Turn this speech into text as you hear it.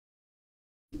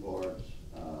parts,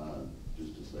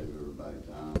 just to save everybody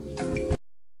time.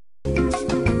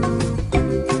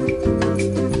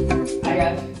 Hi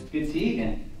guys, good to see you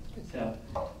again. So,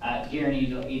 Garyn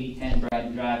Angel, 8010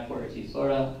 Brighton Drive, Port Richey,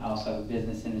 Florida. I also have a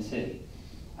business in the city.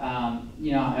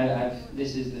 You know,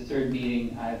 this is the third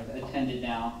meeting I've attended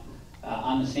now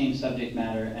on the same subject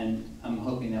matter, and I'm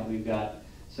hoping that we've got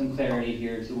some clarity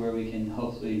here to where we can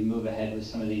hopefully move ahead with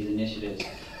some of these initiatives.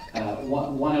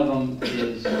 One of them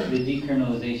is the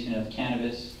decriminalization of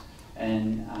cannabis,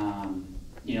 and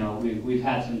you know, we've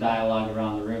had some dialogue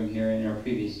around the room here in our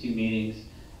previous two meetings,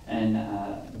 and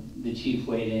the chief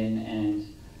weighed in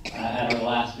and at our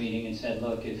last meeting and said,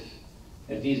 look, if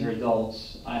these are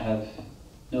adults, I have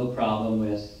no problem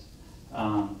with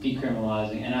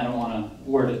decriminalizing, and I don't want to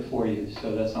word it for you,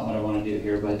 so that's not what I want to do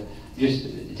here, but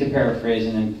just to paraphrase,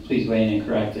 and then please weigh in and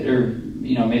correct it, or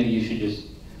you know, maybe you should just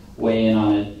weigh in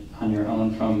on it on your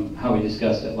own from how we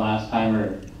discussed it last time,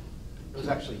 or... It was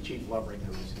actually Chief Lovering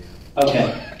who was here.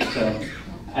 Okay, so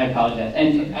I apologize,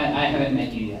 and I haven't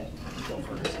met you yet.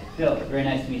 Bill, very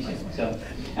nice to meet you. So,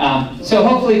 so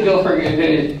hopefully, Bill,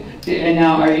 and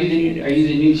now are you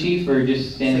the new chief or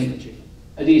just standing? Assistant chief.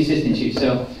 The assistant chief.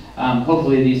 So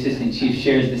hopefully the assistant chief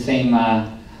shares the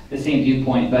same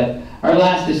viewpoint. But our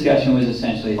last discussion was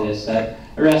essentially this: that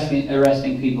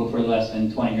arresting people for less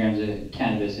than 20 grams of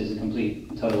cannabis is a complete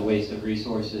and total waste of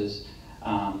resources.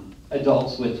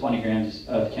 Adults with 20 grams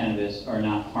of cannabis are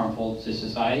not harmful to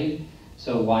society,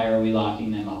 so why are we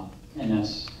locking them up? And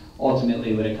that's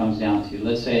ultimately what it comes down to.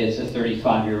 Let's say it's a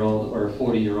 35-year-old or a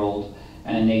 40-year-old,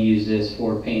 and they use this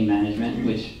for pain management,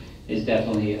 which is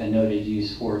definitely a noted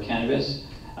use for cannabis.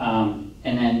 And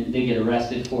then they get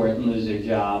arrested for it and lose their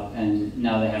job, and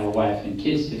now they have a wife and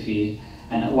kids to feed.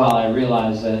 And while I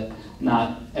realize that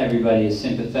not everybody is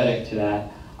sympathetic to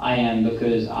that, I am,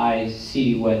 because I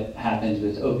see what happens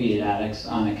with opiate addicts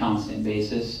on a constant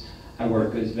basis. I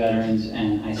work with veterans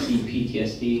and I see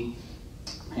PTSD,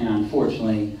 and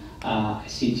unfortunately I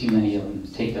see too many of them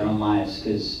take their own lives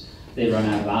because they run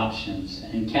out of options.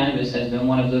 And cannabis has been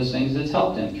one of those things that's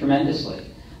helped them tremendously.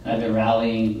 I've been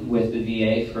rallying with the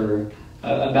VA for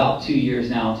about 2 years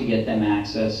now to get them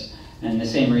access. And the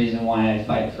same reason why I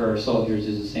fight for our soldiers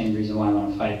is the same reason why I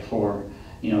want to fight for,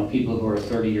 you know, people who are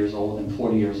 30 years old and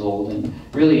 40 years old, and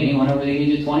really anyone over the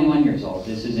age of 21 years old.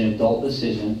 This is an adult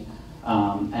decision,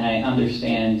 and I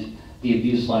understand the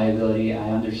abuse liability.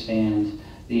 I understand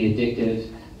the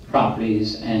addictive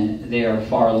properties, and they are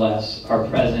far less. Our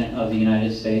President of the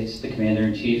United States, the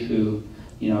Commander-in-Chief, who,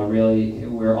 you know, really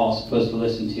we're all supposed to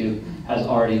listen to, has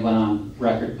already went on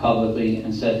record publicly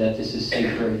and said that this is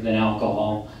safer than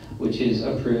alcohol, which is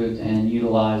approved and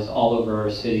utilized all over our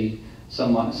city.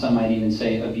 Some might even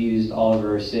say abused all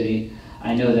over our city.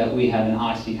 I know that we have an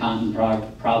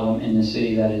OxyContin problem in the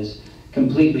city that is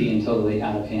completely and totally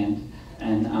out of hand.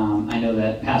 And I know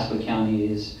that Pasco County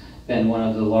has been one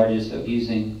of the largest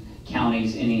abusing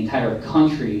counties in the entire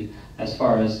country as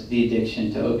far as the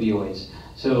addiction to opioids.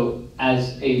 So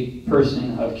as a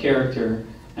person of character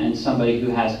and somebody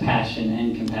who has passion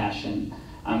and compassion,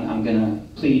 I'm going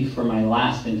to plead for my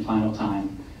last and final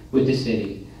time with the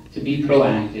city to be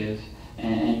proactive,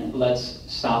 and let's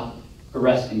stop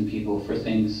arresting people for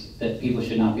things that people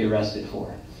should not be arrested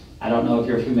for. I don't know if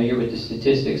you're familiar with the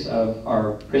statistics of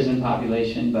our prison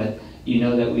population, but you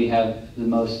know that we have the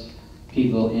most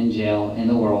people in jail in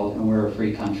the world, and we're a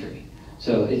free country.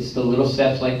 So it's the little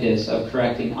steps like this of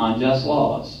correcting unjust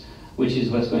laws, which is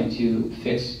what's going to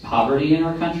fix poverty in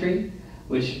our country,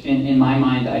 which in my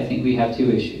mind, I think we have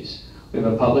two issues. We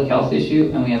have a public health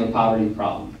issue and we have a poverty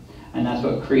problem. And that's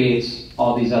what creates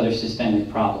all these other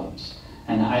systemic problems.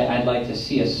 And I'd like to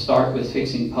see us start with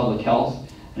fixing public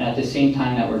health, and at the same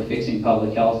time that we're fixing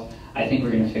public health, I think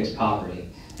we're going to fix poverty.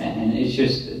 And it's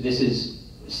just, this is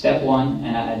step one,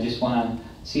 and I just want to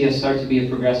see us start to be a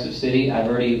progressive city. I've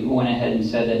already went ahead and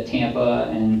said that Tampa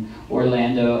and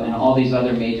Orlando and all these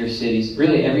other major cities,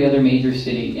 really every other major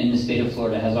city in the state of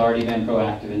Florida has already been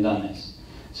proactive and done this.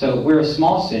 So we're a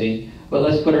small city, but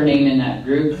let's put our name in that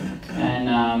group,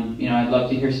 and you know, I'd love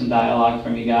to hear some dialogue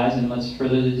from you guys, and let's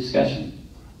further the discussion.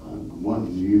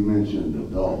 One, you mentioned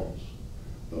adults,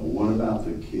 but what about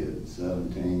the kids,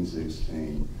 17,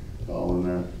 16, all in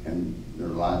there, and their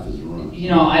life is ruined? You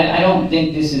know, I don't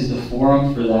think this is the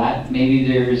forum for that. Maybe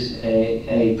there's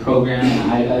a program,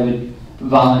 I would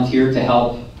volunteer to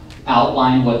help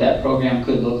outline what that program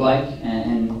could look like,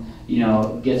 and you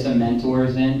know, get some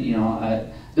mentors in. You know,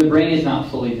 the brain is not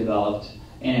fully developed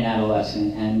in an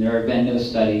adolescent, and there have been no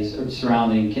studies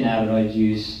surrounding cannabinoid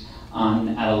use on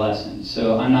adolescents.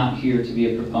 So I'm not here to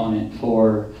be a proponent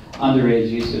for underage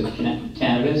use of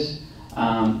cannabis.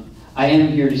 I am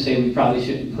here to say we probably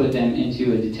shouldn't put them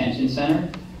into a detention center,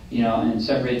 and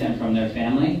separate them from their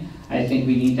family. I think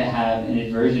we need to have an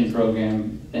aversion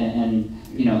program, and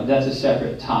that's a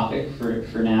separate topic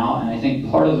for now. And I think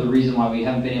part of the reason why we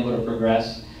haven't been able to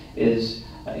progress is,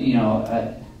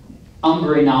 I'm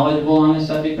very knowledgeable on this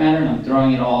subject matter, and I'm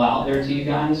throwing it all out there to you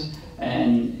guys.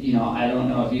 And I don't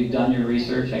know if you've done your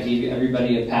research. I gave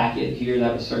everybody a packet here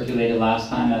that was circulated last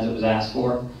time as it was asked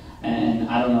for. And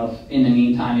I don't know if in the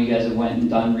meantime you guys have went and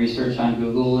done research on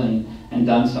Google and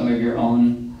done some of your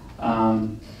own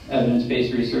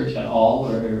evidence-based research at all,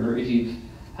 or if you've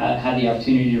had the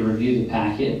opportunity to review the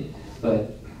packet.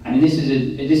 But I mean, this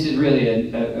is really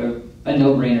a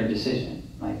no-brainer decision.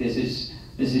 Like this is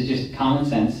just common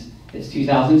sense. It's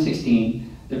 2016.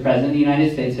 The President of the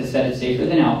United States has said it's safer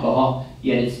than alcohol,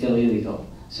 yet it's still illegal.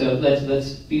 So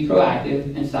let's be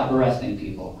proactive and stop arresting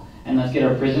people. And let's get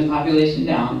our prison population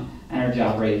down and our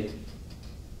job rate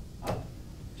up.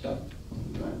 So.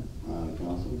 Okay.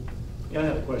 Counsel? Yeah, I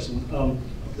have a question.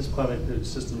 This climate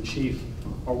assistant chief,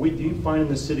 do you find in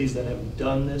the cities that have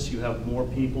done this, you have more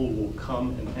people who will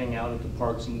come and hang out at the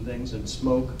parks and things and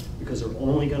smoke because they're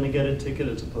only going to get a ticket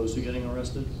as opposed to getting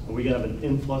arrested? Are we going to have an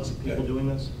influx of people doing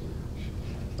this?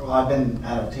 Well, I've been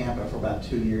out of Tampa for about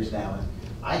 2 years now, and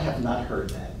I have not heard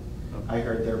that. Okay. I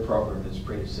heard their program is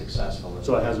pretty successful.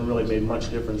 So it hasn't really made much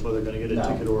difference whether they're going to get a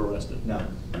ticket or arrested? No.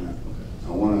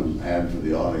 I want to add for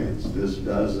the audience, this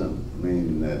doesn't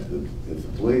mean that if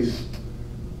the police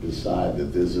decide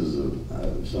that this is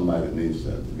somebody that needs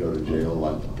to go to jail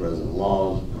like the present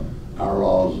laws, our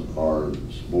laws are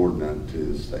subordinate to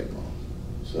the state laws.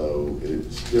 So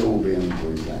it still will be in the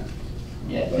police act.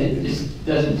 Yeah, this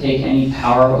doesn't take any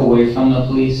power away from the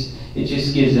police. It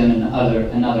just gives them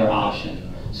another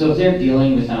option. So if they're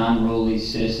dealing with an unruly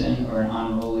citizen or an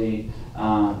unruly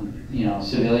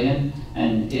civilian,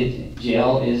 and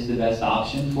jail is the best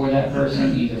option for that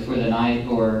person, either for the night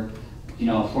or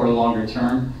for a longer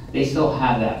term, they still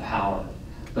have that power.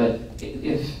 But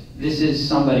if this is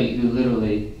somebody who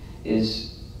literally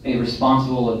is a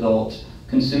responsible adult,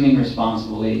 consuming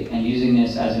responsibly and using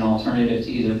this as an alternative to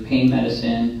either pain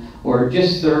medicine or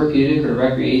just therapeutic or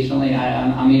recreationally,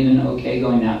 I'm even okay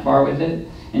going that far with it,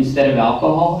 instead of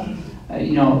alcohol,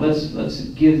 let's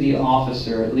give the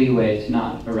officer leeway to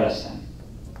not arrest them.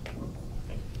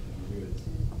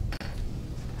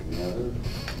 Any other?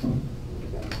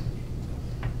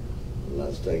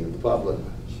 Let's take it to the public.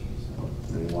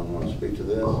 Anyone want to speak to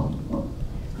this? Well,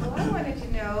 I wanted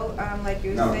to know, like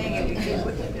you were saying, if you could,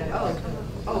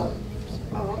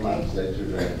 Come on, okay. state your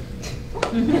name.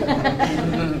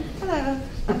 Hello,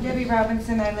 I'm Debbie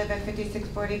Robinson. I live at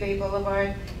 5640 Bay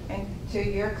Boulevard. And to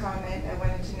your comment, I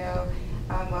wanted to know,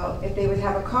 well, if they would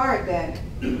have a card then,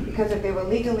 because if they were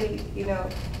legally,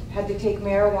 had to take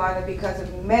marijuana because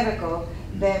of medical,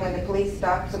 then when the police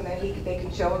stops them, then they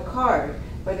can show a card.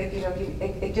 But if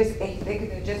if they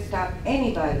could just stop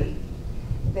anybody,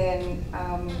 then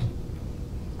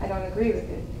I don't agree with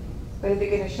it. But if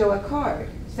they're going to show a card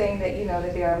saying that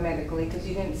that they are medically, because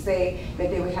you didn't say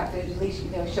that they would have to at least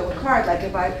show a card. Like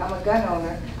if I'm a gun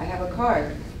owner, I have a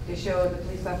card to show the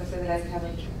police officer that I have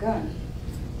a gun.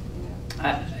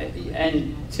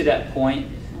 And to that point,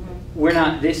 we're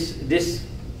not this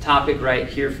topic right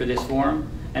here for this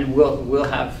forum, and we'll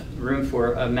have room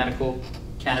for a medical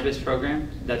cannabis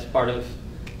program. That's part of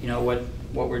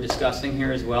what we're discussing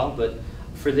here as well. But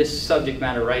for this subject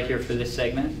matter right here for this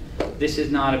segment, this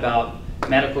is not about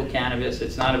medical cannabis.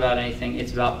 It's not about anything.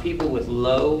 It's about people with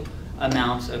low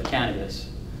amounts of cannabis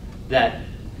that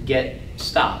get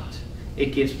stopped. It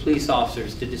gives police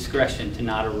officers the discretion to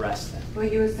not arrest them. Well,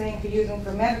 you were saying for using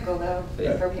for medical though,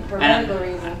 for And medical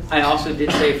reasons. I also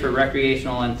did say for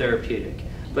recreational and therapeutic.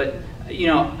 But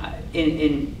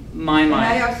in my mind,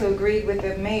 And I also agreed with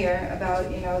the mayor about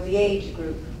the age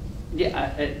group.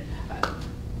 yeah.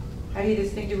 How do you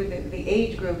distinguish with the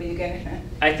age group? Are you gonna?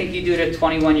 I think you do it at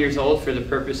 21 years old for the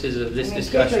purposes of this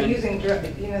discussion. Kids are using drugs.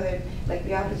 Like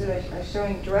the opposite are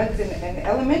showing drugs in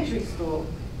elementary school.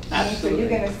 Absolutely. So you're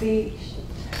going to see.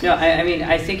 No, I mean,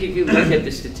 I think if you look at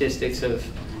the statistics of,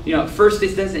 first,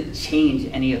 this doesn't change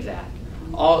any of that.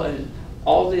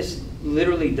 All this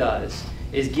literally does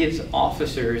is gives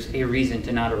officers a reason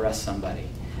to not arrest somebody.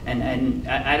 And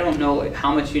I don't know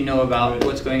how much you know about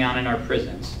what's going on in our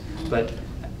prisons, but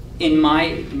in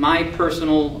my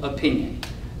personal opinion,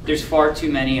 there's far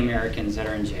too many Americans that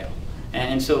are in jail.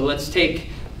 And so let's take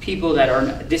people that are,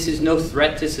 this is no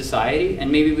threat to society,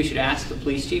 and maybe we should ask the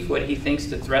police chief what he thinks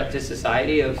the threat to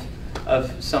society of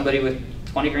somebody with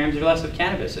 20 grams or less of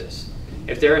cannabis is.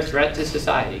 If they're a threat to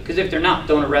society. Because if they're not,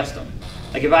 don't arrest them.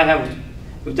 Like if I have,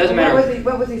 It doesn't Well, matter.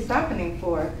 What was he stopping him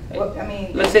for? Well, I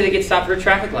mean, Let's say they get stopped for a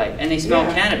traffic light and they smell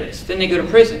Yeah. cannabis, then they go to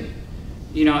prison,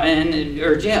 you know,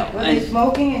 or jail. was And he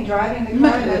smoking and driving the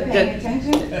car, not paying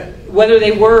attention? whether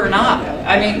they were or not.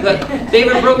 I mean, look, they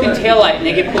have a broken taillight and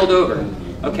they get pulled over,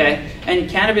 okay? And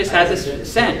cannabis has a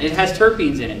scent. It has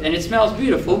terpenes in it, and it smells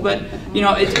beautiful, but, you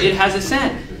know, it has a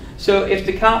scent. So if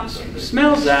the cop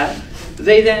smells that,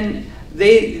 they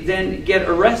then get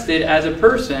arrested as a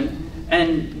person,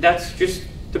 and that's just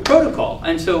the protocol.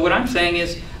 And so what I'm saying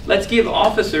is, let's give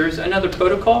officers another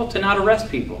protocol to not arrest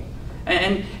people.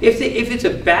 And if it's a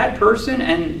bad person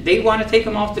and they want to take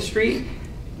them off the street,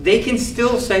 they can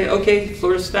still say, okay,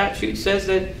 Florida statute says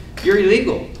that you're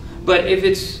illegal. But if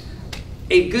it's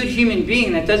a good human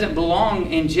being that doesn't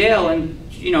belong in jail, and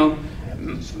you know,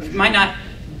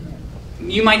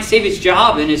 you might save his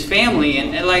job and his family,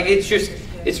 and like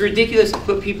it's ridiculous to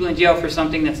put people in jail for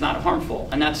something that's not harmful.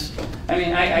 And that's, I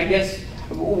mean, I guess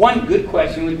one good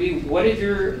question would be, what is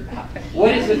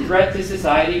the threat to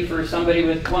society for somebody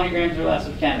with 20 grams or less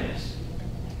of cannabis?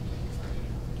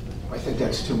 I think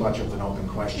that's too much of an open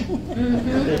question.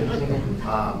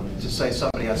 To say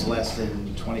somebody has less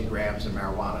than 20 grams of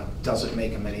marijuana doesn't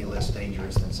make them any less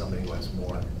dangerous than somebody who has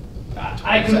more.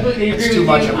 I completely agree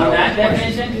with you on that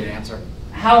definition.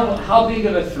 How big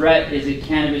of a threat is a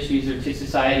cannabis user to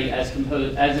society as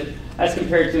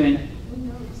compared to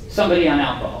somebody on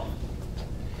alcohol?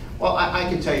 Well, I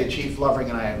can tell you, Chief Lovering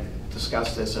and I have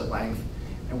discussed this at length,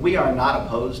 and we are not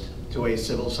opposed to a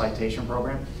civil citation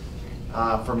program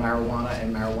for marijuana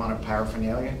and marijuana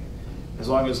paraphernalia. As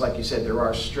long as, like you said, there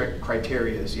are strict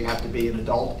criteria. You have to be an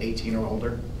adult, 18 or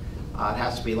older. It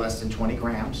has to be less than 20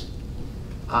 grams.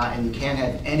 And you can't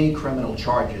have any criminal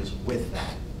charges with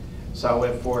that. So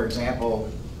if, for example,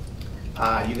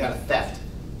 you got a theft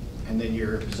and then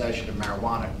you're in possession of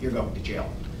marijuana, you're going to jail.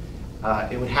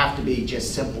 It would have to be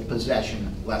just simple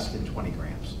possession, less than 20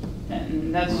 grams.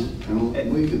 And that's...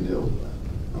 And we could deal with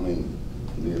that. I mean,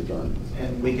 the attorney.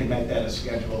 And we can make that a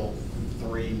Schedule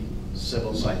 3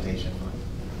 civil citation.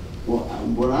 Well,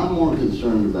 what I'm more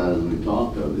concerned about as we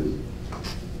talked of is,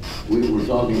 we're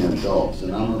talking adults,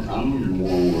 and I'm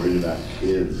more worried about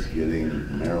kids getting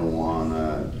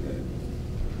marijuana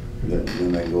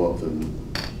when they go up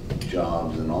to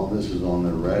jobs, and all this is on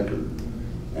their record.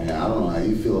 And I don't know how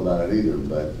you feel about it either,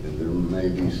 but there may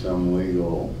be some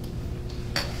legal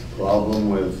problem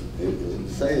with,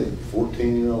 say a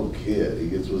 14-year-old kid, he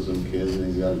gets with some kids and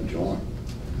he's got a joint.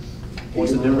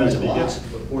 What's the difference if he gets a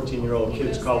 14-year-old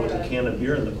kid's caught with a can of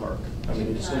beer in the park? I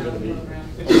mean, it's still going to be...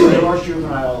 There are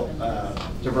juvenile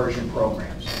diversion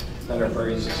programs that are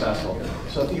very successful.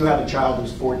 So if you have a child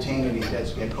who's 14 and he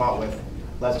gets caught with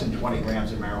less than 20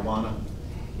 grams of marijuana,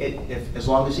 as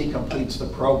long as he completes the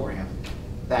program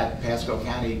that Pasco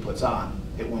County puts on,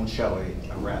 it won't show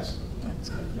an arrest.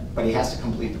 But he has to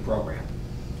complete the program.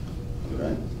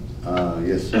 Okay.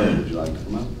 Yes, sir. Would you like to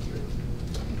come up?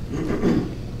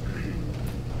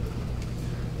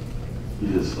 You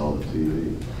just saw the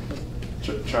TV.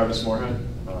 Travis Moorhead.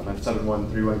 I'm at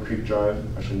 7131 Creek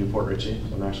Drive, actually Newport, Richey.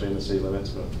 So I'm actually in the city limits,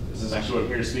 but this is actually what I'm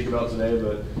here to speak about today.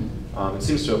 But it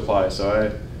seems to apply.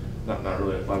 So not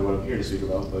really apply what I'm here to speak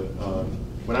about. But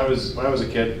when I was a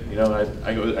kid, you know,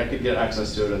 I could get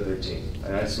access to it at 13.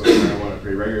 And I smoked marijuana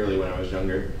pretty regularly when I was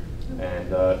younger,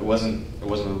 and it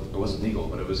wasn't legal,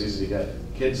 but it was easy to get.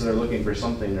 Kids that are looking for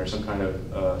something or some kind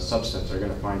of substance are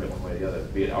going to find it one way or the other,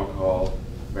 be it alcohol,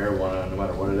 marijuana, no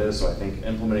matter what it is. So I think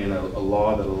implementing a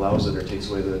law that allows it or takes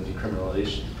away the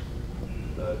criminalization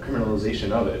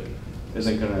of it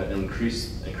isn't going to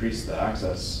increase the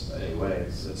access in any way.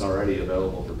 It's already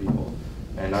available for people.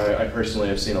 And I personally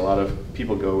have seen a lot of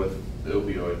people go with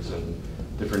opioids and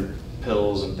different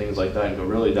pills and things like that and go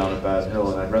really down a bad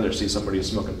hill, and I'd rather see somebody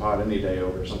smoking pot any day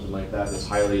over something like that that's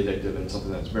highly addictive and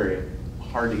something that's very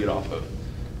hard to get off of.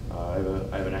 I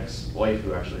have an ex-wife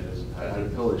who actually had a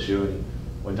pill issue and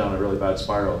went down a really bad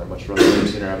spiral, and I'd much rather have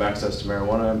seen her have access to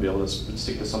marijuana and be able to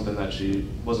stick to something that she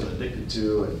wasn't addicted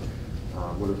to and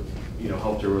would have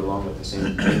helped her along with the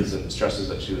same things and stresses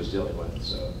that she was dealing with.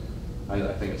 So I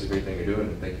think it's a great thing you're doing,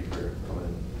 and thank you for coming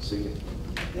and speaking.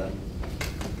 Yeah.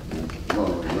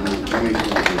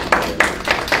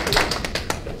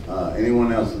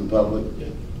 Anyone else in the public?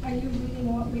 Are you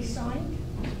reading what we signed?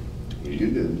 You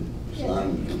did. Yes. Sign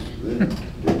it.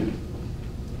 Did you?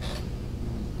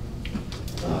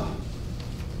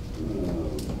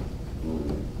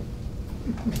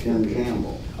 Ken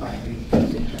Campbell.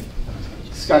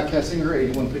 Scott Kessinger,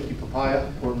 8150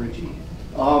 Papaya, Port Richey.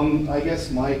 I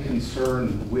guess my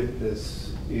concern with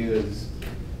this is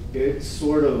it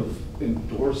sort of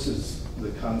endorses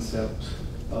the concept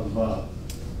of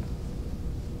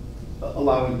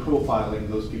allowing profiling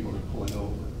those people they're pulling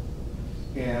over.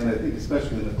 And I think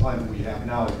especially in the climate we have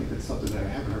now, I think it's something that I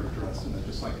haven't heard addressed, and I'd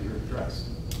just like to hear it addressed.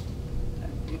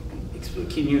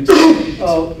 Can you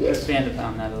expand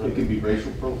upon that a little It bit? could be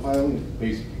racial profiling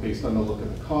based on the look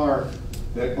of the car.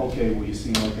 That, okay, well, you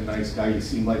seem like a nice guy, you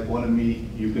seem like one of me,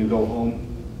 you can go home.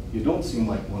 You don't seem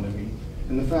like one of me.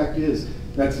 And the fact is,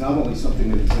 that's not only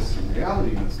something that exists in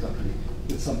reality in this country,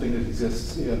 it's something that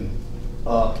exists in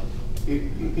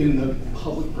the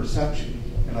public perception.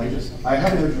 And I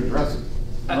haven't heard you address it.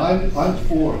 And I'm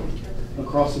for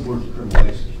across the board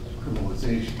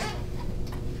criminalization.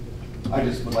 I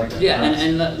just would like to. Yeah,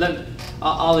 and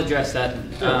I'll address that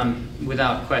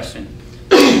without question.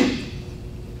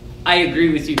 I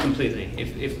agree with you completely.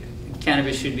 If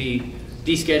cannabis should be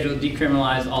descheduled,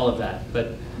 decriminalized, all of that.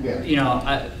 But Yeah. you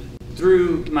know,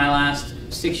 through my last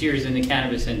 6 years in the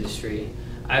cannabis industry,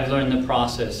 I've learned the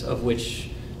process of which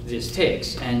this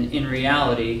takes. And in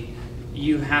reality,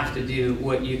 you have to do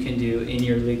what you can do in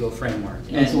your legal framework.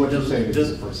 And so what you're saying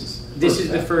is this is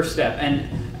the first step. And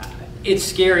it's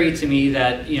scary to me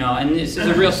that, you know, and this is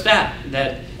a real stat,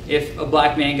 that if a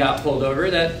black man got pulled over,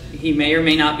 that he may or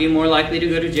may not be more likely to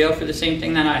go to jail for the same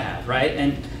thing that I have, right?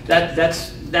 And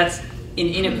that's an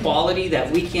inequality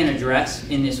that we can't address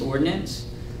in this ordinance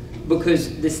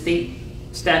because the state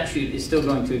statute is still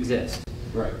going to exist.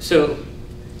 Right. So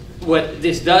what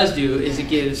this does do is it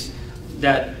gives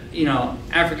that, you know,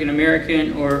 African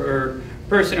American or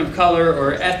person of color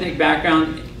or ethnic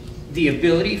background the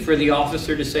ability for the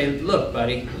officer to say, look,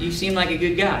 buddy, you seem like a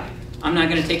good guy. I'm not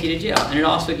going to take you to jail. And it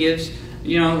also gives,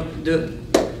 you know,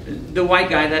 the white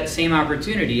guy that same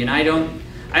opportunity. And I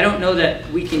don't know that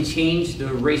we can change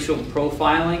the racial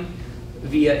profiling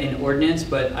via an ordinance,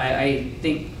 but I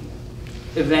think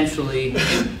eventually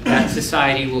that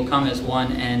society will come as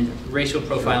one and racial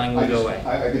profiling will go away.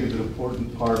 I think it's an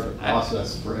important part of the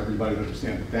process for everybody to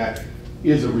understand that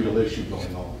is a real issue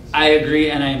going on. I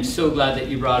agree, and I am so glad that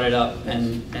you brought it up,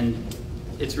 and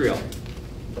it's real.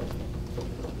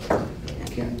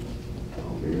 Ken.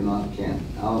 Oh, you're not Ken.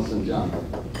 Allison John.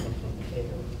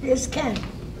 It's Ken.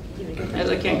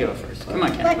 Let Ken go first. Come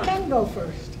on, Ken. Let Ken go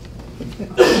first.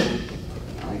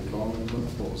 I call him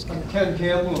the post. I'm Ken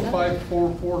Campbell of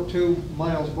 5442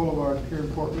 Miles Boulevard here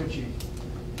in Port Richey.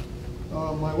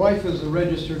 My wife is a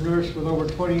registered nurse with over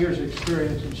 20 years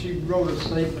experience, and she wrote a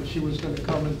statement she was going to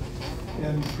come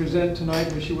and present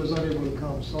tonight, but she was unable to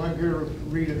come. So I'm here to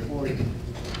read it for you.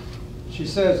 She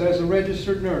says, as a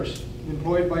registered nurse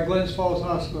employed by Glens Falls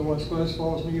Hospital, West Glens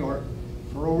Falls, New York,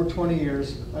 for over 20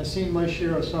 years, I've seen my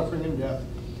share of suffering and death.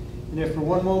 And if for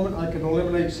one moment I could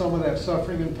eliminate some of that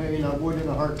suffering and pain, I would in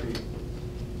a heartbeat.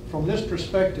 From this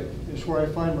perspective is where I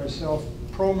find myself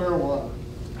pro-marijuana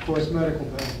for its medical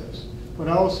benefits. But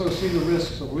I also see the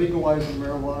risks of legalizing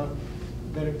marijuana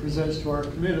that it presents to our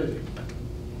community.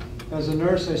 As a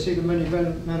nurse, I see the many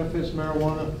benefits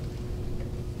marijuana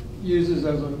uses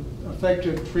as an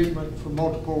effective treatment for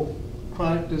multiple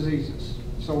chronic diseases.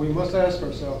 So we must ask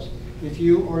ourselves, if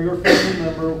you or your family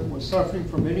member was suffering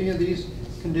from any of these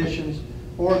conditions,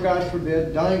 or God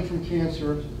forbid, dying from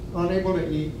cancer, unable to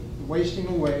eat, wasting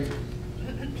away,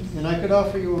 and I could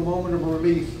offer you a moment of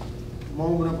relief, a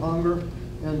moment of hunger,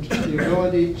 and the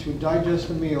ability to digest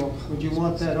a meal, would you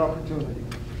want that opportunity?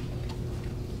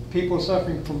 People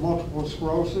suffering from multiple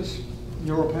sclerosis,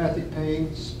 neuropathic pain,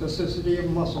 spasticity of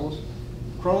muscles,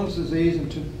 Crohn's disease,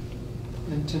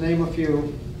 and to name a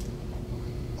few,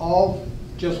 all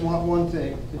just want one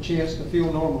thing, the chance to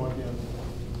feel normal again.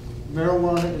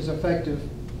 Marijuana is effective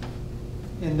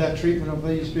in that treatment of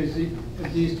these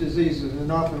diseases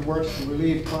and often works to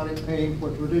relieve chronic pain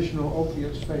where traditional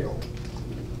opiates fail.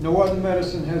 No other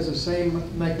medicine has the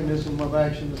same mechanism of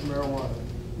action as marijuana.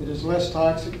 It is less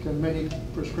toxic than many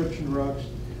prescription drugs,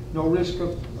 no risk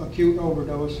of acute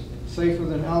overdose, safer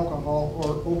than alcohol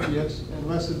or opiates, and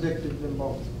less addictive than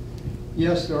both.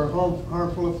 Yes, there are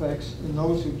harmful effects, and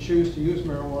those who choose to use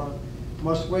marijuana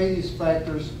must weigh these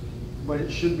factors, but it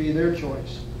should be their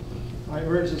choice. I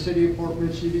urge the City of Port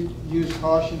Richey to use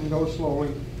caution and go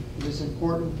slowly. It is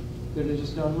important that it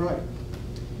is done right.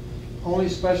 Only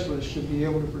specialists should be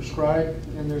able to prescribe,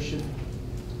 and there should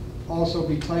also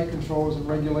be tight controls and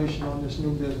regulation on this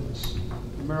new business.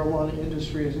 The marijuana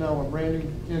industry is now a brand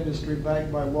new industry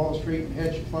backed by Wall Street and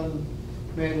hedge fund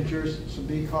managers, so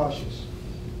be cautious.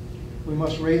 We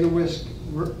must weigh the risk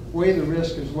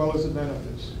as well as the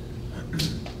benefits.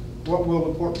 What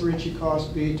will the Port Richey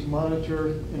cost be to monitor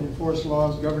and enforce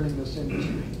laws governing this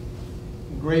industry?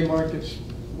 The gray markets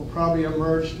will probably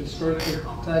emerge to skirt the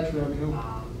tax revenue,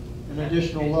 and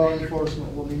additional law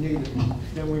enforcement will be needed.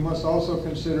 Then we must also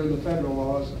consider the federal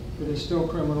laws. It is still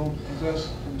criminal to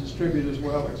possess and distribute as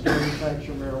well as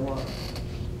manufacture marijuana.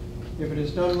 If it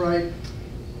is done right,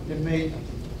 if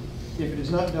it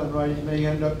is not done right, it may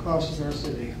end up costing our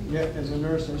city. Yet, as a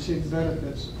nurse, I see the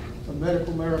benefits of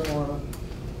medical marijuana,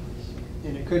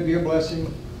 and it could be a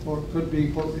blessing, or it could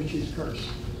be Port Richey's curse.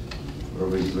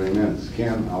 Every 3 minutes.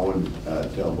 Ken, I would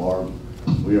tell Barb,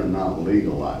 we are not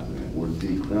legalizing it, we're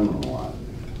decriminalizing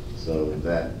it. So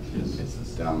that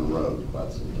is down the road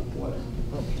quite some way.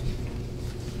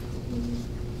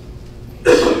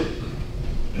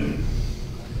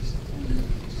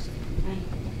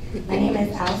 My name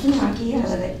is Allison Rocky. I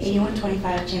live at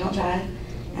 8125 Channel Drive,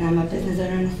 and I'm a business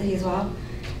owner in the city as well.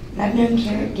 And I've known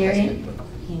Garyn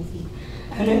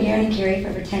and Carrie for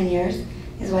over 10 years.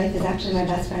 His wife is actually my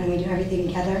best friend, and we do everything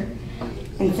together.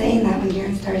 In saying that, when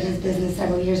Garyn started his business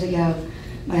several years ago,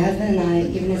 my husband and I,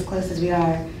 even as close as we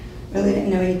are, really didn't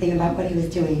know anything about what he was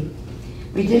doing.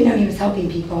 We did know he was helping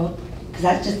people, because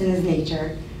that's just in his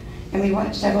nature, and we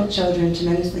watched several children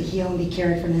tremendously heal and be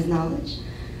cured from his knowledge.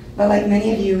 But like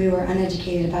many of you, we were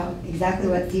uneducated about exactly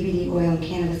what CBD oil and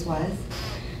cannabis was.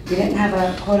 We didn't have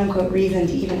a quote-unquote reason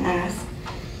to even ask,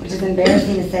 which is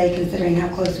embarrassing to say considering how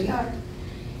close we are.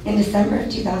 In December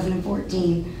of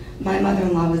 2014, my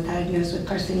mother-in-law was diagnosed with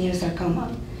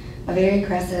carcinosarcoma, a very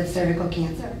aggressive cervical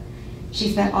cancer. She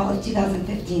spent all of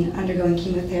 2015 undergoing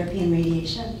chemotherapy and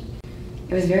radiation.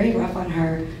 It was very rough on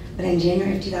her, but in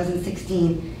January of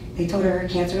 2016, they told her her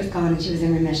cancer was gone and she was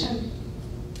in remission.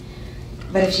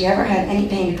 But if she ever had any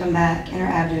pain to come back in her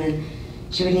abdomen,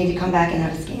 she would need to come back and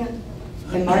have a scan.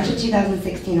 In March of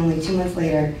 2016, only 2 months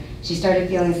later, she started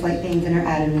feeling slight pains in her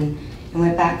abdomen and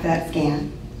went back for that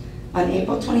scan. On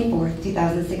April 24th,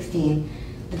 2016,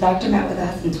 the doctor met with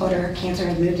us and told her her cancer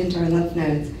had moved into her lymph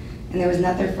nodes and there was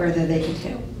nothing further they could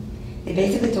do. They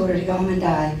basically told her to go home and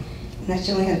die and that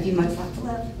she only had a few months left to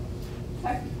live.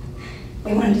 Sorry.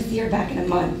 They wanted to see her back in a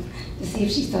month to see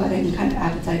if she still had any kind of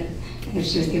appetite and if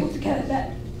she was able to get out of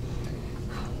bed.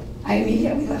 I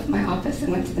immediately left my office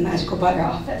and went to the MagicalButter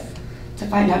office to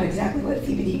find out exactly what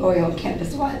CBD oil and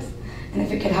cannabis was and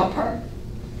if it could help her.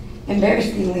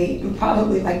 Embarrassingly, and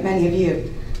probably like many of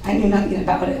you, I knew nothing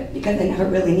about it because I never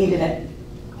really needed it.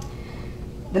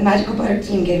 The MagicalButter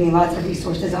team gave me lots of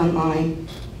resources online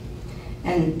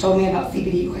and told me about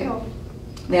CBD oil.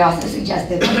 They also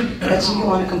suggested that she go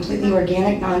on a completely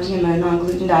organic, non-GMO,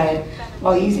 non-gluten diet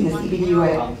while using the CBD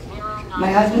oil.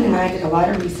 My husband and I did a lot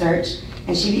of research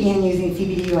and she began using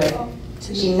CBD oil.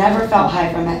 She never felt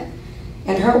high from it.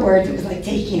 In her words, it was like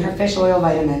taking her fish oil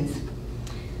vitamins.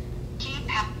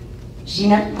 She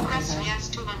never. Press yes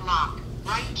to unlock.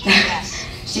 Right key yes.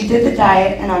 She did the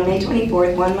diet, and on May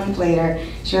 24th, 1 month later,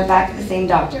 she went back to the same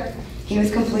doctor. He was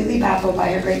completely baffled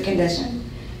by her great condition.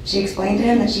 She explained to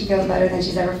him that she feels better than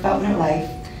she's ever felt in her life.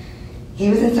 He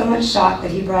was in so much shock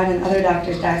that he brought in other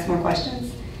doctors to ask more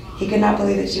questions. He could not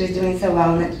believe that she was doing so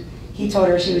well, and that he told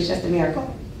her she was just a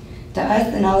miracle. To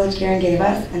us, the knowledge Garyn gave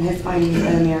us and his findings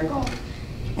are a miracle.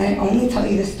 And I only tell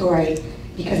you this story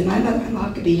because my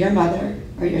mother-in-law could be your mother,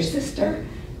 or your sister,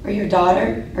 or your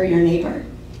daughter, or your neighbor.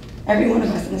 Every one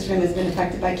of us in this room has been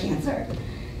affected by cancer.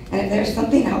 And if there's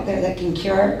something out there that can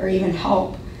cure or even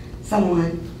help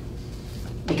someone,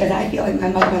 because I feel like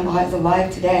my mother-in-law is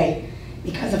alive today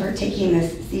because of her taking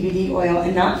this CBD oil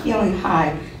and not feeling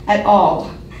high at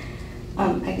all,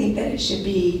 I think that it should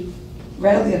be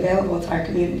readily available to our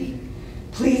community.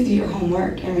 Please do your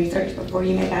homework and research before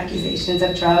you make accusations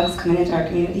of drugs coming into our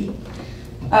community.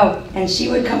 Oh, and she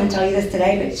would come and tell you this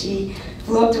today, but she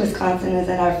flew up to Wisconsin and is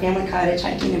at our family cottage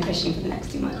hiking and fishing for the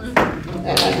next 2 months.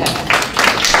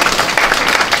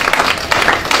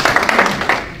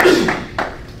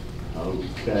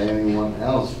 Okay, anyone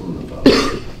else from the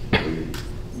public?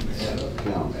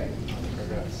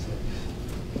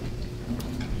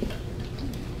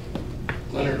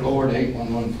 Leonard Lord,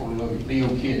 8114 Leo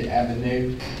Kid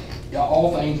Avenue. Yeah,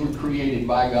 all things were created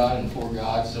by God and for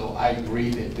God, so I agree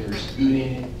that there's good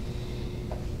in it.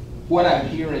 What I'm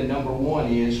hearing, number one,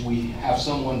 is we have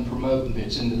someone promoting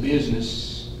that's in the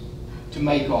business to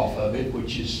make off of it,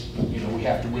 which is, we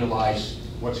have to realize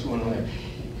what's going on there.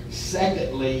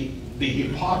 Secondly, the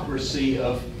hypocrisy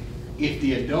of if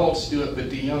the adults do it but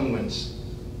the young ones.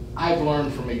 I've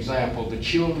learned from example, the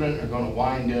children are going to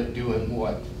wind up doing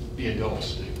what the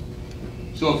adults do.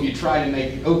 So if you try to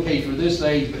make it okay for this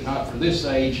age but not for this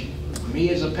age, me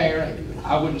as a parent,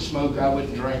 I wouldn't smoke, I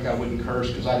wouldn't drink, I wouldn't curse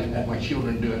because I didn't want my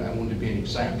children to do it. I wanted to be an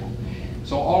example.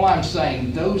 So all I'm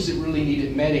saying, those that really need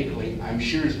it medically, I'm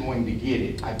sure is going to get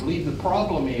it. I believe the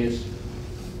problem is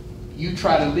you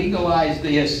try to legalize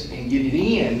this and get it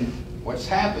in, What's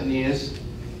happened is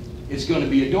it's going to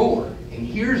be a door. And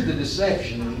here's the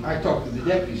deception. And I talked to the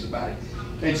deputies about it.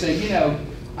 They'd say, you know,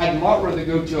 I'd a lot rather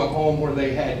go to a home where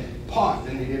they had pot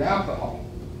than they did alcohol.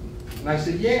 And I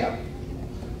said, yeah.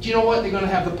 Do you know what? They're going to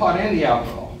have the pot and the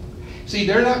alcohol. See,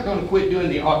 they're not going to quit doing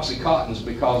the Oxycontins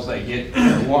because they get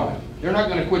marijuana. They're not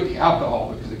going to quit the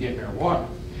alcohol because they get marijuana.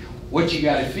 What you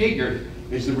got to figure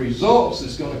is the results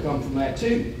that's going to come from that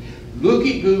too. Look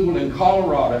at Google in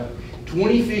Colorado,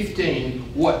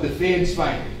 2015, what the feds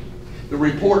found. The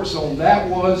reports on that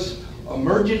was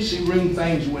emergency room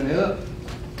things went up,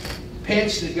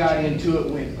 pets that got into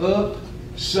it went up,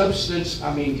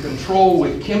 control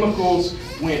with chemicals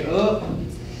went up,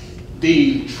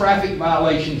 the traffic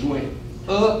violations went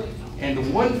up, and the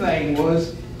one thing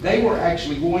was they were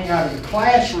actually going out of the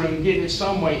classroom, getting it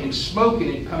some way and smoking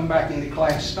it, and come back into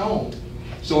class stoned.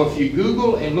 So if you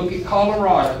Google and look at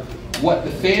Colorado, what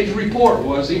the feds report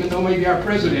was, even though maybe our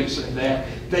president said that,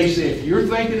 they said, if you're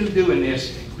thinking of doing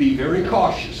this, be very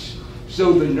cautious.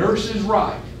 So the nurse is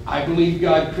right. I believe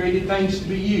God created things to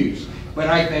be used. But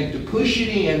I think to push it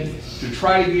in, to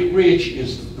try to get rich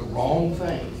is the wrong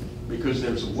thing. Because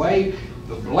there's a way,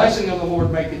 the blessing of the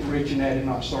Lord maketh rich and addeth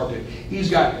not sorrow to it. He's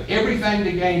got everything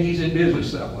to gain. He's in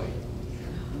business that way.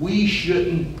 We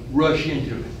shouldn't rush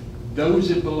into it. Those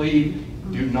that believe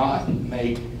do not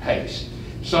make haste.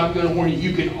 So I'm going to warn you,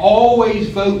 you can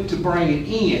always vote to bring it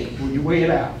in when you weigh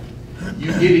it out.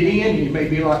 You get it in, and you may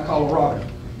be like Colorado.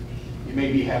 You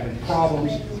may be having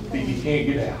problems that you can't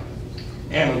get out.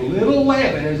 And a little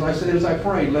leaven, as I said as I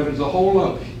prayed, leaven's the whole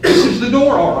lump. This is the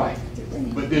door, all right.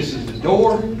 But this is the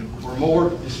door for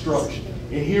more destruction.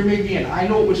 And hear me again, I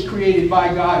know it was created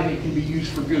by God and it can be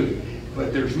used for good.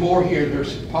 But there's more here.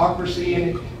 There's hypocrisy in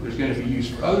it. There's going to be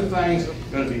used for other things.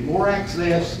 There's going to be more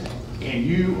access. And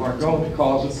you are going to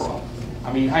cause a problem.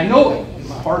 I mean, I know it in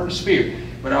my heart and spirit.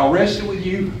 But I'll rest it with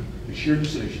you. It's your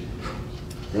decision.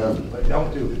 But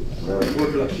don't do it.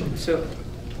 Lord bless you. So,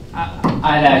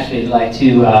 I'd actually like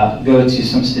to go to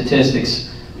some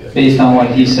statistics based on what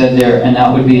he said there, and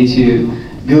that would be to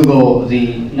Google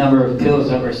the number of pills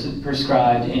that were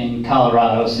prescribed in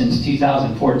Colorado since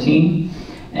 2014,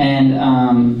 and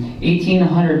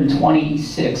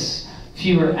 1,826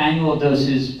 fewer annual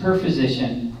doses per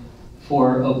physician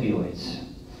for opioids,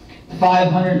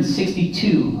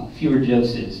 562 fewer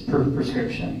doses per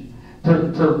prescription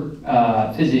per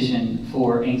physician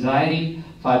for anxiety,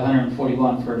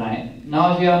 541 for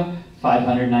nausea,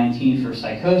 519 for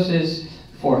psychosis,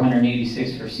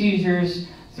 486 for seizures,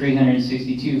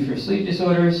 362 for sleep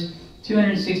disorders,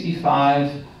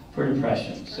 265 for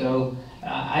depression. So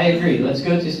I agree. Let's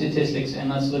go to statistics and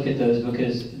let's look at those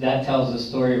because that tells the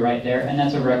story right there, and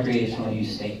that's a recreational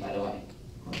use state, by the way.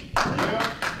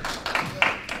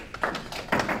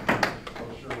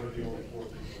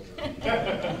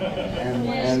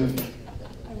 And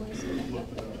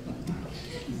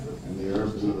the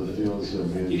herbs of the fields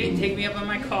have been... You didn't take me up on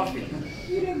my coffee.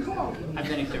 You didn't call. I've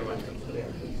been in Clearwater.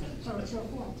 So it's your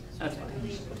fault. That's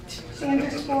fine.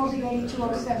 Sandra Spalding,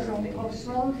 8207 on Post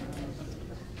Road.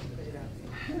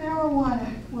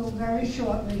 Marijuana will very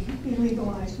shortly be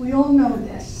legalized. We all know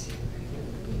this.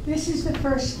 This is the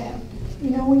first step.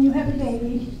 You know, when you have a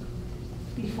baby,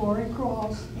 before it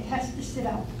crawls, it has to sit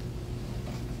up.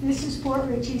 This is Port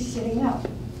Richey sitting up.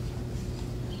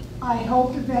 I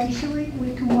hope eventually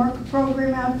we can work a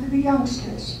program out for the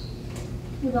youngsters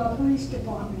with our police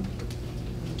department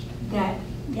that,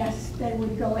 yes, they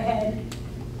would go ahead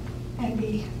and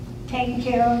be taken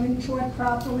care of and taught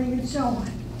properly and so on.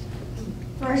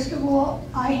 First of all,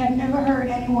 I have never heard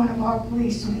any one of our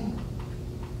policemen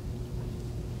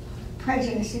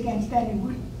prejudice against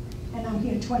anyone, and I'm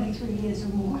here 23 years or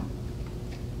more.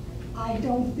 I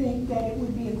don't think that it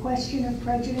would be a question of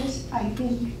prejudice. I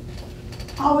think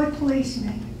our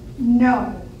policemen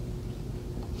know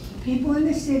the people in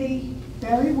the city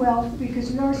very well,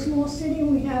 because we are a small city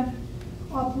and we have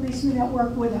our policemen that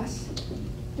work with us,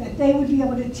 that they would be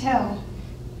able to tell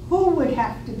who would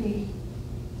have to be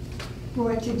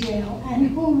brought to jail and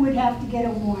who would have to get a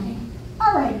warning.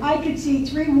 All right, I could see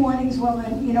 3 warnings. Well,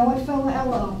 then, you know what, fella,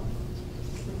 hello.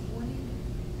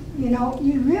 You know,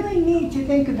 you really need to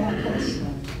think about this.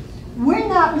 We're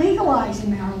not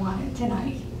legalizing marijuana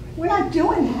tonight. We're not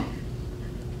doing that.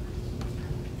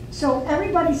 So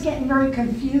everybody's getting very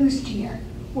confused here.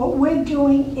 What we're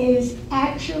doing is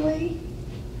actually,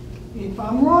 if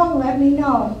I'm wrong, let me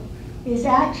know, is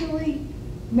actually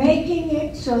making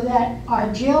it so that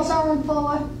our jails aren't full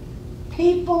of,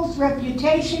 people's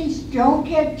reputations don't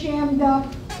get jammed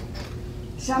up.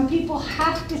 Some people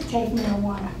have to take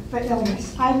marijuana for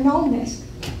illness. I've known this.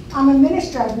 I'm a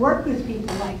minister, I've worked with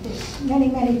people like this many,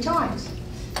 many times.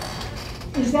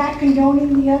 Is that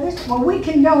condoning the others? Well, we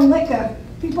condone liquor.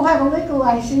 People have a liquor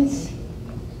license,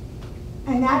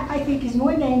 and that I think is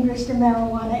more dangerous than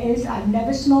marijuana is. I've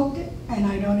never smoked it, and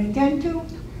I don't intend to.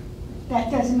 That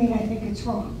doesn't mean I think it's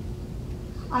wrong.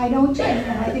 I don't drink,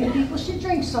 and I think people should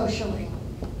drink socially.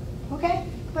 Okay?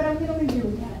 But I'm going to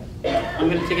do that. I'm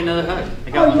going to take another hug. I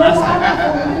got one last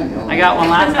time. I got one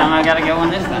last time. I got to get one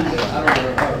this time.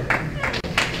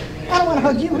 I don't want to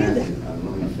hug you either.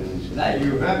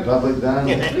 Public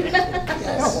dining.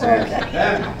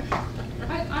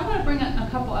 I want to bring a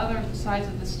couple other sides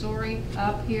of the story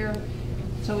up here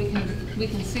so we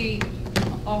can see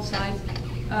all sides.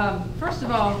 First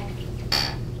of all,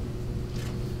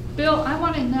 Bill, I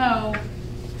want to know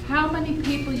how many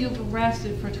people you've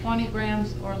arrested for 20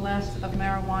 grams or less of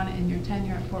marijuana in your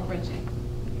tenure at Port Richey.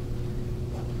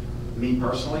 Me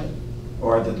personally,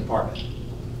 or the department?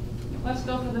 Let's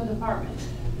go for the department.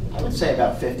 I would say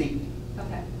about 50.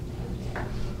 Okay.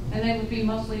 And they would be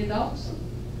mostly adults?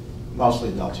 Mostly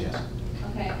adults, yes.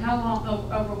 Okay. How long,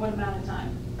 over what amount of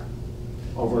time?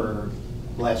 Over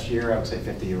last year, I would say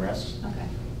 50 arrests. Okay.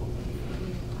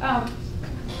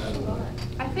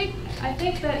 I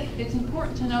think that it's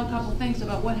important to know a couple things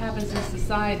about what happens in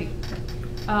society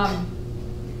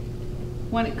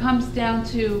when it comes down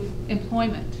to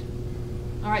employment.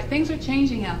 All right, things are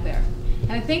changing out there.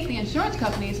 And I think the insurance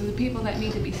companies are the people that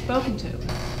need to be spoken to.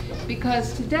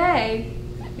 Because today,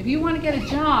 if you want to get a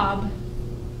job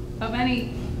of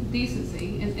any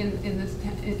decency in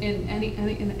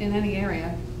any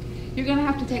area, you're going to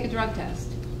have to take a drug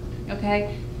test.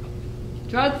 Okay?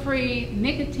 Drug-free,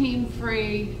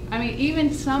 nicotine-free. I mean,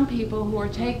 even some people who are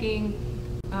taking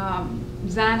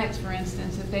Xanax, for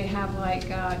instance, if they have like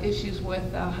issues with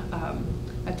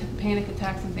panic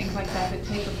attacks and things like that, that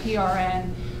take a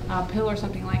PRN pill or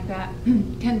something like that,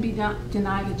 can be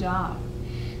denied a job.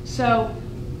 So,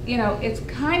 you know, it's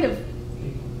kind of,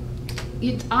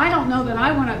 I don't know that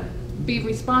I want to be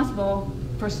responsible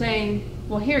for saying,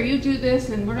 well, here, you do this,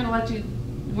 and we're going to let you,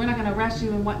 we're not going to arrest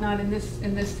you and whatnot in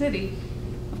this city.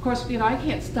 Of course, you know, I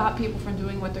can't stop people from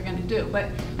doing what they're going to do, but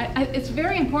it's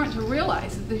very important to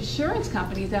realize that the insurance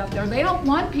companies out there, they don't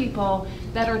want people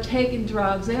that are taking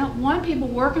drugs. They don't want people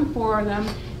working for them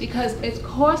because it's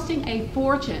costing a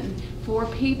fortune for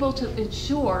people to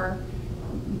insure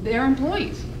their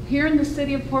employees. Here in the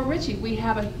city of Port Richey, we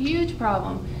have a huge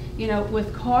problem, you know,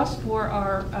 with costs for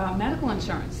our medical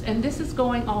insurance, and this is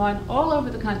going on all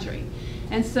over the country.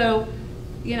 And so,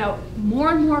 you know, more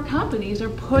and more companies are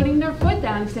putting their foot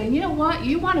down and saying, you know what,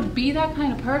 you want to be that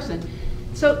kind of person.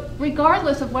 So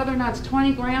regardless of whether or not it's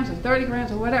 20 grams or 30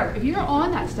 grams or whatever, if you're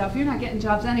on that stuff, you're not getting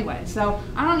jobs anyway. So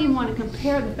I don't even want to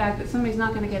compare the fact that somebody's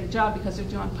not going to get a job because they're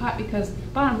doing pot, because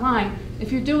bottom line,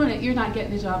 if you're doing it, you're not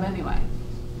getting a job anyway.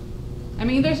 I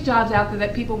mean, there's jobs out there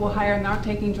that people will hire and aren't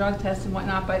taking drug tests and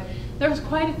whatnot, but there's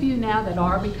quite a few now that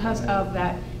are because of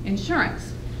that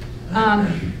insurance.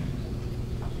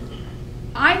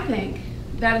 I think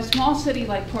that a small city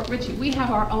like Port Richey, we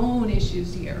have our own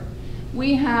issues here.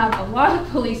 We have a lot of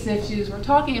police issues. We're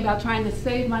talking about trying to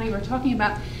save money. We're talking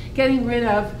about getting rid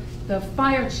of the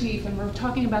fire chief, and we're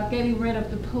talking about getting rid of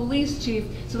the police chief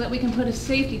so that we can put a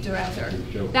safety director.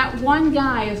 That one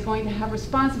guy is going to have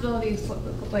responsibilities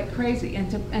like crazy,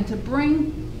 and to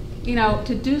bring, you know,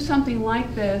 to do something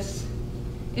like this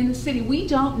in the city, we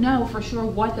don't know for sure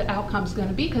what the outcome's going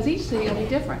to be because each city will be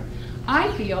different.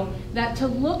 I feel that to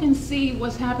look and see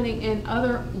what's happening in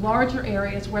other larger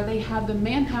areas where they have the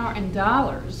manpower and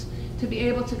dollars to be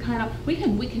able to kind of, we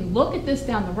can look at this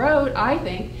down the road, I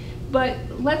think, but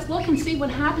let's look and see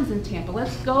what happens in Tampa.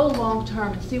 Let's go long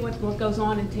term and see what goes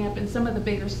on in Tampa and some of the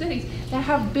bigger cities that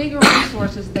have bigger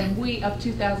resources than we of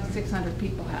 2,600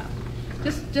 people have.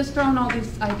 Just throwing all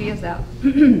these ideas out.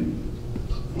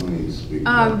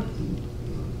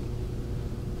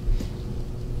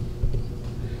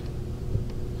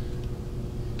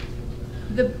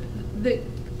 The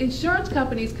insurance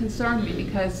companies concern me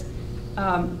because,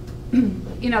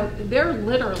 you know, they're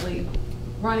literally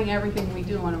running everything we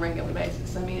do on a regular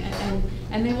basis. I mean,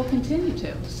 and they will continue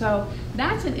to. So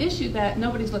that's an issue that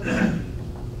nobody's looking at,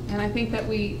 and I think that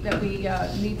we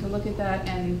need to look at that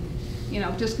and, you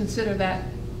know, just consider that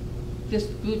just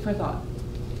food for thought.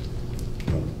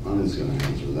 I'm just going to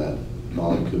answer that.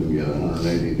 Probably couldn't get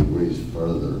 180 degrees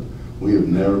further. We have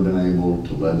never been able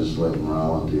to legislate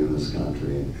morality in this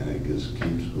country, and it just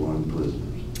keeps growing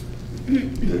prisoners.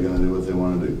 They're going to do what they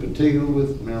want to do, particularly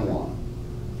with marijuana.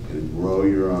 And grow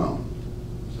your own.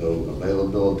 So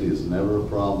availability is never a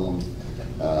problem.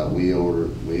 We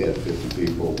had 50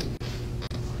 people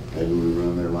Maybe we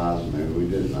ruined their lives, maybe we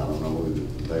didn't. I don't know who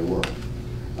they were.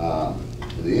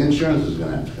 The insurance is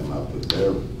going to have to come up with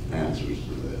their answers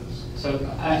to this. So,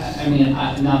 I mean,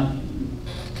 not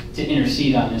to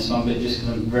intercede on this one, but just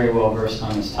because I'm very well versed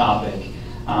on this topic.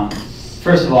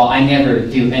 First of all, I never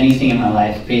do anything in my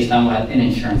life based on what an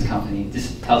insurance company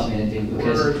just tells me to do,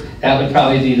 because that would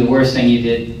probably be the worst thing you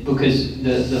did, because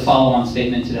the follow-on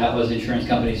statement to that was insurance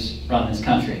companies run this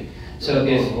country. So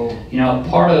if, you know,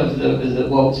 part of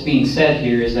what's being said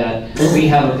here is that we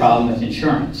have a problem with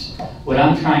insurance. What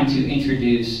I'm trying to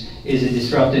introduce is a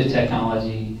disruptive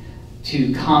technology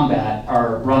to combat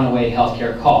our runaway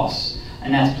healthcare costs,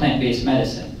 and that's plant-based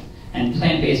medicine. And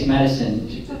plant-based medicine...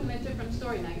 You're talking about a different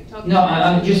story now. You're talking No,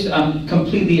 I'm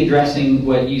completely addressing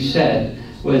what you said,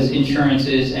 was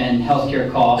insurances and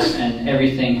healthcare costs and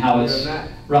everything, how it's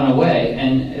run away.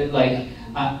 And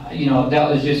you know, that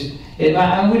was just... we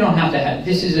don't have to have...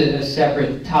 This is a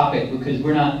separate topic because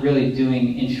we're not really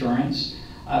doing insurance.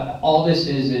 All this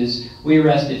is we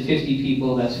arrested 50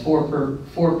 people. That's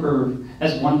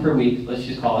that's one per week, let's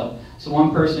just call it. So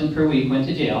one person per week went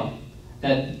to jail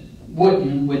that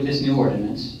wouldn't with this new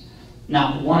ordinance.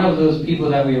 Not one of those people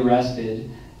that we arrested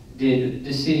did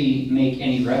the city make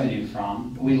any revenue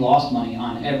from. We lost money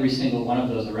on every single one of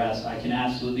those arrests. I can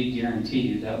absolutely guarantee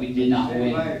you that we did not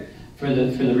win for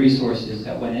the resources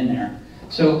that went in there.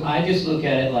 So I just look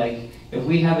at it like, if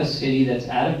we have a city that's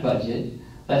out of budget,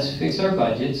 let's fix our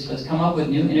budgets, let's come up with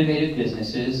new innovative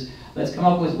businesses, let's come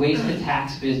up with ways to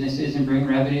tax businesses and bring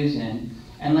revenues in,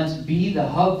 and let's be the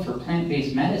hub for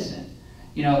plant-based medicine.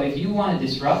 You know, if you want to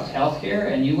disrupt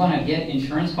healthcare and you want to get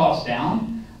insurance costs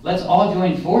down, let's all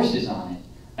join forces on it.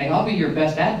 Like, I'll be your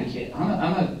best advocate.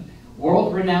 I'm a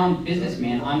world-renowned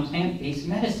businessman on plant-based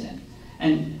medicine.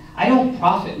 And I don't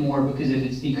profit more because if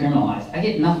it's decriminalized. I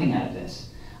get nothing out of this.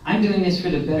 I'm doing this for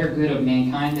the better good of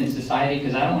mankind and society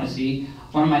because I don't want to see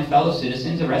one of my fellow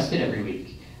citizens arrested every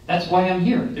week. That's why I'm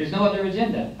here. There's no other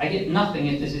agenda. I get nothing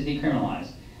if this is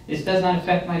decriminalized. This does not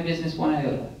affect my business one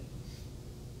iota.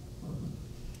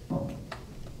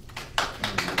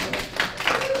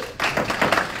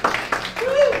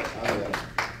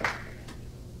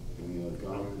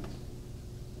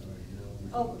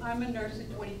 Oh, I'm a nurse at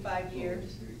 25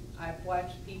 years. I've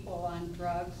watched people on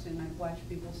drugs, and I've watched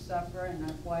people suffer, and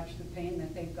I've watched the pain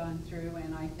that they've gone through,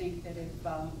 and I think that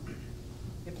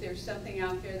if there's something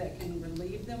out there that can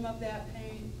relieve them of that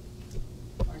pain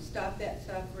or stop that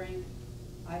suffering,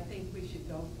 I think we should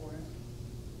go for it.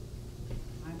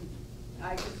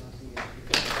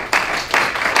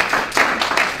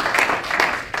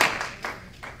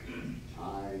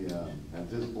 At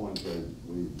this point,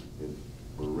 if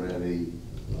we're ready,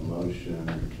 a motion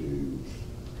to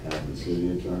have the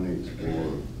city attorney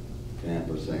explore Camp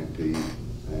or St. Pete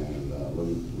and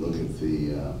look at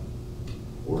the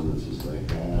ordinances they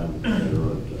have that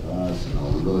are up to us, and I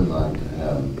would really like to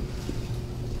have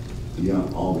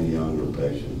all the younger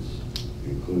patients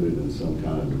included in some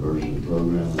kind of diversion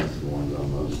program. That's the ones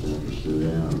I'm most interested in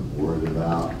and worried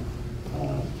about.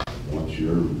 Once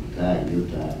you're tagged, you're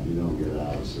tagged. You don't get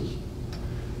out of the system.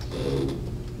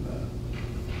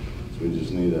 So we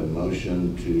just need a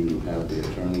motion to have the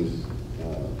attorneys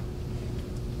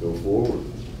go forward.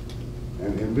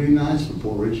 And it'd be nice for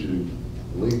poor Richey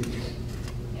to leave.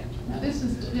 Now, this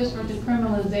is just for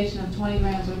decriminalization of 20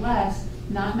 grams or less,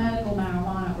 not medical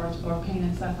marijuana or pain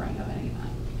and suffering of any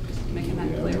kind. Just making that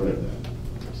clear. I read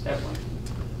that. Step one.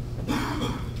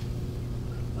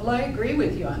 Well, I agree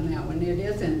with you on that one. It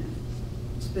isn't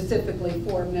specifically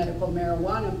for medical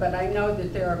marijuana, but I know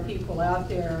that there are people out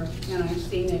there, and I've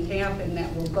seen it happen,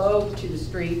 that will go to the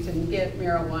streets and get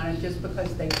marijuana just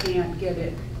because they can't get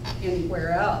it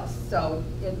anywhere else. So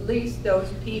at least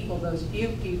those people, those few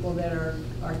people that are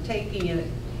taking it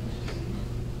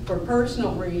for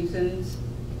personal reasons,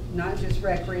 not just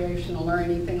recreational or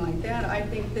anything like that, I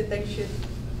think that they should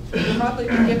probably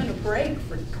be given a break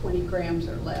for 20 grams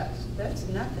or less. That's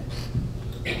nothing.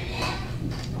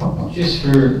 Just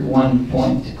for one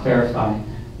point to clarify,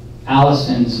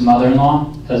 Allison's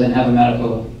mother-in-law doesn't have a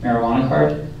medical marijuana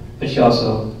card, but she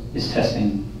also is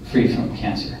testing free from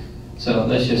cancer. So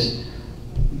let's just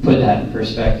put that in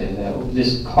perspective, that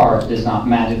this card does not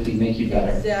magically make you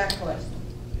better. Exactly.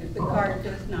 If the card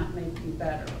does not make you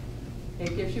better.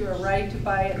 It gives you a right to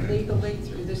buy it legally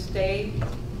through the state,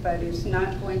 but it's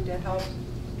not going to help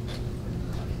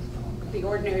the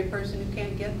ordinary person who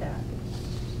can't get that.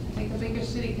 I think the bigger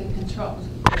city can control.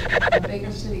 The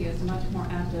bigger city is much more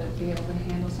apt to be able to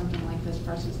handle something like this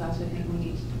versus us. I think we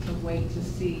need to wait to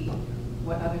see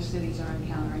what other cities are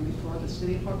encountering before the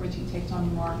city of Port Richey takes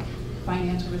on more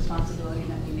financial responsibility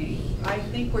that we need. I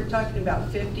think we're talking about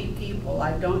 50 people.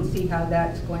 I don't see how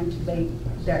that's going to make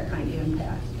that kind of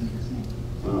impact.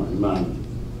 Well, mind,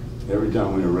 every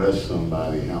time we arrest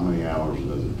somebody, how many hours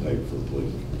does it take for the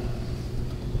police?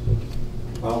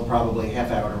 Well, probably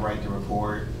half hour to write the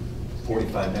report,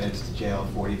 45 minutes to jail,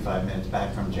 45 minutes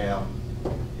back from jail,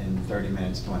 and 30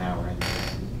 minutes to an hour in.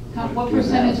 What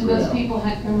percentage of those people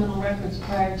had criminal records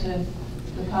prior to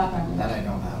the cop records? That I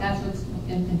don't know. That's what's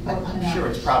important to know. I'm sure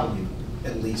it's probably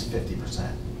at least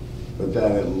 50%. But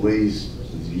that at least,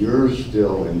 you're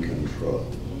still in control.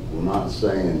 We're not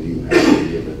saying you have to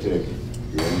give a ticket.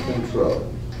 You're in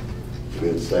control. If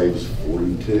it saves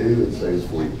 42, it saves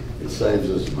 40, it saves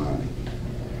us money.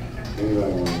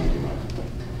 Anybody want to make a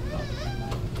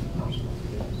motion?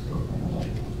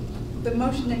 The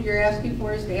motion that you're asking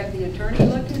for is to have the attorney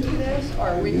look into this, or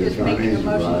are we just making a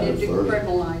motion to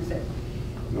decriminalize it?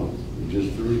 No,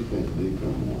 just to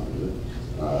decriminalize it.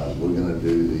 We're gonna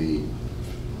do the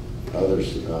other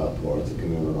part, the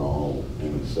commitment all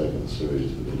in the second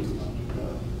series of the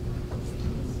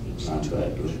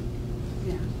contractors.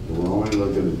 Yeah. We're only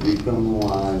looking at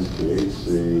decriminalize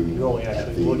THC. You're only at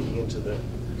actually the- looking into the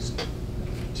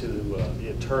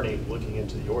attorney looking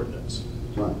into the ordinance.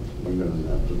 Right, we're gonna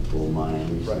have to pull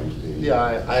Miami. St.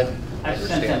 Yeah, I've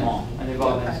sent them all, and they've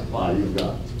all been Oh, supplied. you've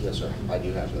got. yes, sir, I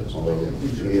do have those. Oh,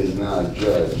 he is now a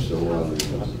judge, so what other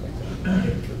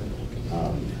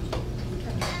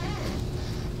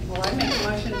Well, I make a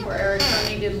motion for our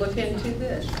attorney to look into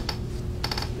this,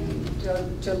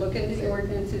 to look into the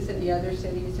ordinances in the other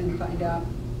cities and find out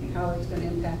how it's going to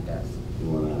impact us. You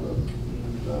want to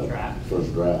have a Draft.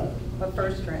 first draft? A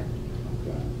first draft.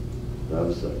 Okay. Do I have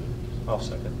a second? I'll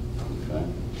second. Okay.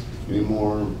 Any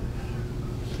more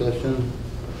discussion?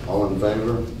 All in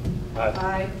favor?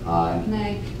 Aye. Aye.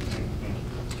 Nay.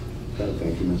 Okay,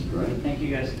 thank you, Mr. Gray. Thank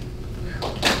you, guys.